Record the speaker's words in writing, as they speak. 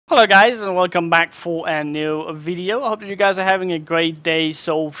Hello guys, and welcome back for a new video. I hope that you guys are having a great day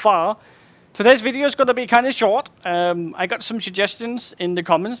so far. Today's video is going to be kind of short. I got some suggestions in the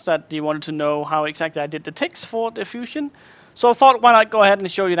comments that you wanted to know how exactly I did the ticks for the fusion. So I thought why not go ahead and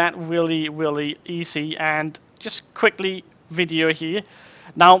show you that really easy and just quickly video here.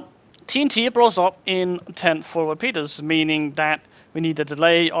 Now TNT blows up in 10 full repeaters, meaning that we need a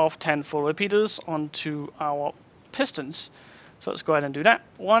delay of 10 full repeaters onto our pistons. So let's go ahead and do that.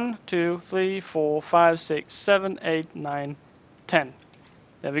 1, 2, 3, 4, 5, 6, 7, 8, 9, 10.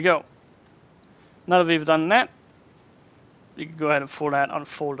 There we go. Now that we've done that, you can go ahead and fold that on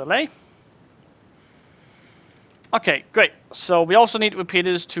full delay. Okay, great. So we also need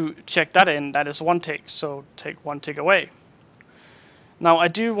repeaters to check that in. That is one tick, so take one tick away. Now I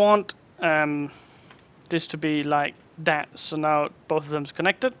do want this to be like that. So now both of them is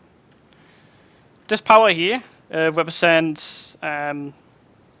connected. This power here represents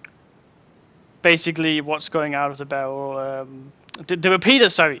basically what's going out of the barrel. The repeater,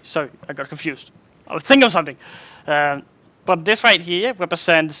 sorry, I got confused. I was thinking of something. But this right here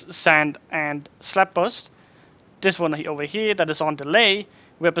represents sand and slap bust. This one over here that is on delay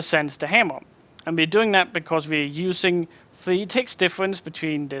represents the hammer. And we're doing that because we're using 3 ticks difference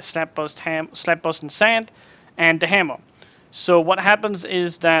between the slap bust and sand and the hammer. So what happens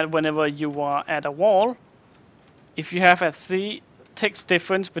is that whenever you are at a wall, if you have a 3 ticks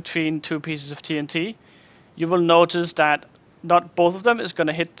difference between 2 pieces of TNT, you will notice that not both of them is going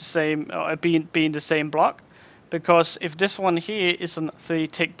to hit the same or be in the same block, because if this one here is a 3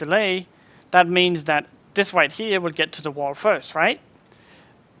 tick delay, that means that this right here will get to the wall first, right?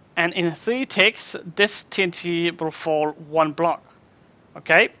 And in 3 ticks, this TNT will fall 1 block,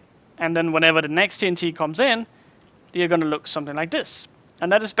 okay? And then whenever the next TNT comes in, they're going to look something like this. And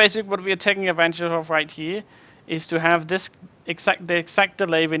that is basically what we are taking advantage of right here, is to have this the exact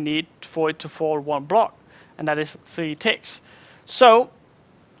delay we need for it to fall 1 block, and that is 3 ticks. So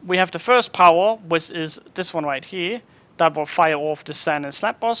we have the first power, which is this one right here, that will fire off the sand and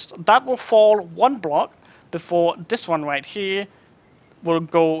slap bust. That will fall 1 block before this one right here will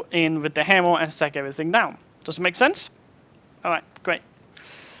go in with the hammer and stack everything down. Does it make sense? Alright, great.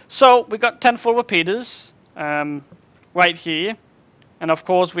 So we got 10 full repeaters right here. And of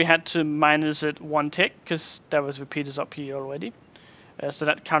course we had to minus it 1 tick because there was repeaters up here already. So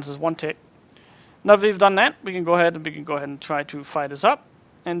that counts as 1 tick. Now that we've done that, we can go ahead and try to fire this up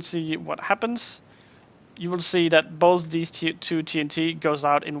and see what happens. You will see that both these 2 TNT goes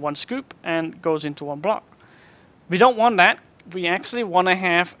out in 1 scoop and goes into 1 block. We don't want that. We actually want to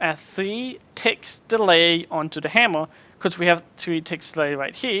have a 3 ticks delay onto the hammer, because we have 3 ticks delay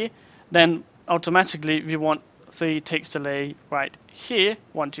right here. Then automatically we want 3 ticks delay right here,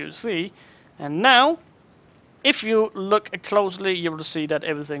 1, 2, 3. And now if you look closely, you will see that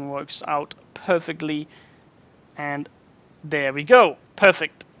everything works out perfectly, and there we go,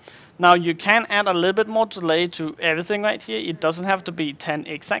 perfect. Now you can add a little bit more delay to everything right here. It doesn't have to be 10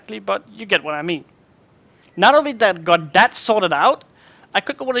 exactly, but you get what I mean. Now that we got that sorted out, I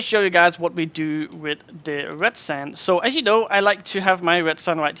quickly want to show you guys what we do with the red sand. So as you know, I like to have my red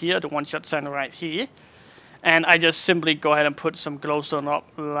sand right here, the one-shot sand right here. And I just simply go ahead and put some glowstone up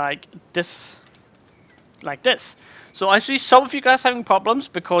like this. So I see some of you guys having problems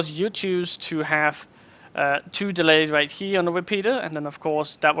because you choose to have 2 delays right here on the repeater, and then of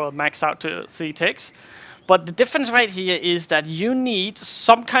course that will max out to 3 ticks. But the difference right here is that you need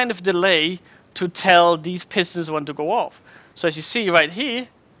some kind of delay to tell these pistons when to go off. So as you see right here,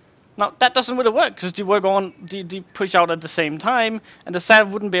 now that doesn't really work because they push out at the same time, and the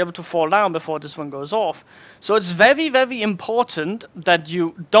sand wouldn't be able to fall down before this one goes off. So it's very important that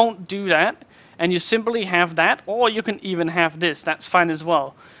you don't do that, and you simply have that, or you can even have this. That's fine as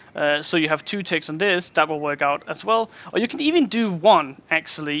well. So you have 2 ticks on this, that will work out as well. Or you can even do 1,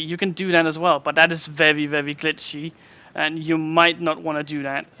 actually. You can do that as well, but that is very glitchy, and you might not want to do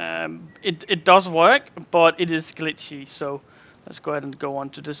that. It does work, but it is glitchy. So let's go ahead and go on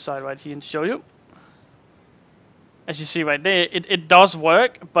to this side right here and show you. As you see right there, it does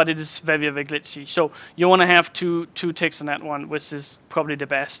work, but it is very glitchy. So you want to have two ticks on that one, which is probably the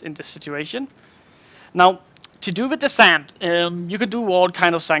best in this situation. Now, to do with the sand, you can do all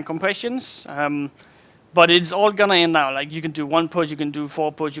kind of sand compressions, but it's all gonna end now. Like you can do 1 push, you can do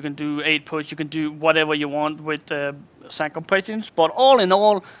 4 push, you can do 8 push, you can do whatever you want with sand compressions. But all in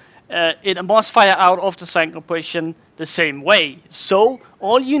all, it must fire out of the sand compression the same way. So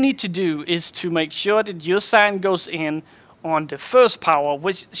all you need to do is to make sure that your sand goes in on the first power,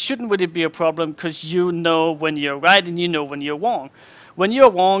 which shouldn't really be a problem because you know when you're right and you know when you're wrong. when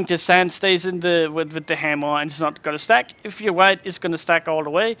you're wrong, the sand stays in the with the hammer and it's not gonna stack. If you're right, it's gonna stack all the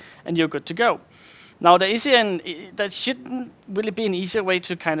way and you're good to go. Now that shouldn't really be an easier way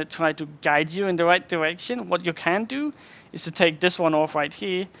to kind of try to guide you in the right direction. What you can do is to take this one off right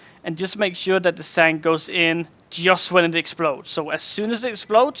here and just make sure that the sand goes in just when it explodes. So as soon as it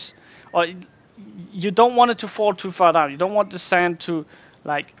explodes, or you don't want it to fall too far down. You don't want the sand to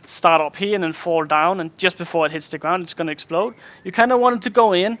like start up here and then fall down, and just before it hits the ground it's gonna explode. You kind of want it to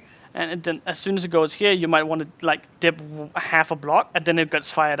go in, and then as soon as it goes here, you might want to like dip half a block, and then it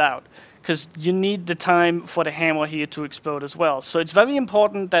gets fired out, because you need the time for the hammer here to explode as well. So it's very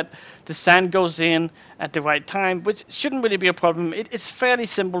important that the sand goes in at the right time, which shouldn't really be a problem. It's fairly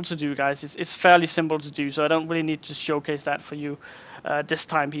simple to do, guys. It's fairly simple to do, so I don't really need to showcase that for you this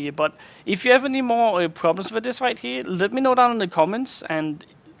time here. But if you have any more problems with this right here, let me know down in the comments, and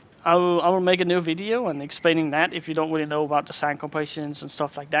I will make a new video and explaining that if you don't really know about the sand compressions and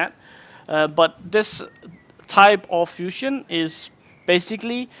stuff like that. But this type of fusion is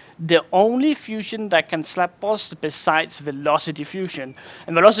basically the only fusion that can slap bust besides velocity fusion.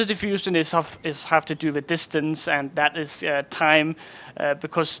 And velocity fusion is have to do with distance, and that is time,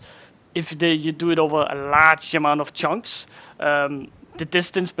 because if you do it over a large amount of chunks, the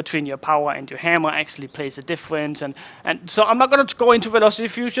distance between your power and your hammer actually plays a difference. And so I'm not going to go into velocity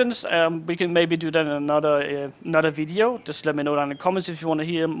fusions. We can maybe do that in another video. Just let me know down in the comments if you want to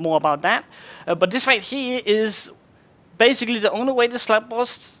hear more about that. But this right here is basically the only way to slap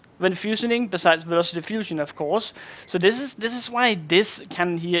bust when fusioning, besides velocity fusion, of course. So this is why this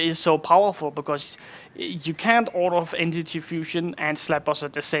cannon here is so powerful, because you can't order of entity fusion and slap bust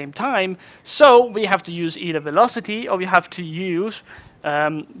at the same time. So we have to use either velocity, or we have to use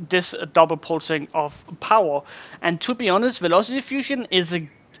this double pulsing of power. And to be honest, velocity fusion is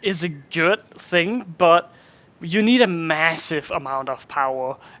a good thing, but you need a massive amount of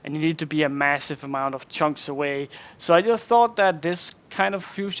power, and you need to be a massive amount of chunks away. So I just thought that this kind of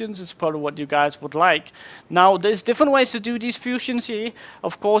fusions is probably what you guys would like. Now, there's different ways to do these fusions here.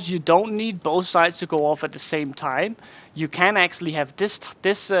 Of course, you don't need both sides to go off at the same time. You can actually have this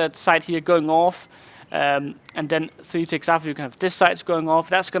side here going off, and then 3 ticks after you can have this side going off.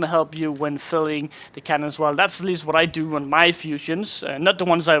 That's going to help you when filling the cannon as well. That's at least what I do on my fusions, not the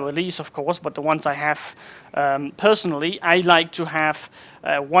ones I release, of course, but the ones I have personally. I like to have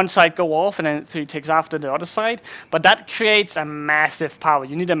one side go off and then 3 ticks after the other side, but that creates a massive power.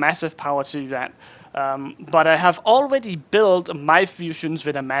 You need a massive power to do that. But I have already built my fusions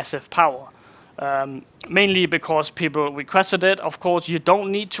with a massive power. Mainly because people requested it. Of course, you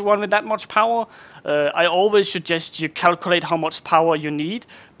don't need to run with that much power. I always suggest you calculate how much power you need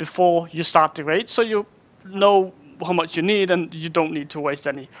before you start the raid, so you know how much you need and you don't need to waste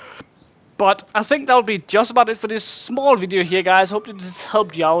any. But I think that'll be just about it for this small video here, guys. Hope this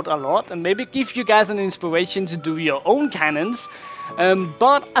helped you out a lot and maybe give you guys an inspiration to do your own cannons.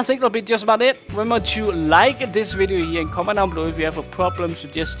 But I think that'll be just about it. Remember to like this video here and comment down below if you have a problem,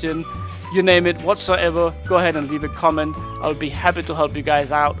 suggestion, you name it, whatsoever. Go ahead and leave a comment. I'll be happy to help you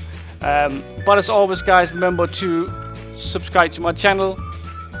guys out. But as always, guys, remember to subscribe to my channel.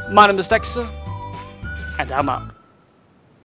 My name is Dexter, and I'm out.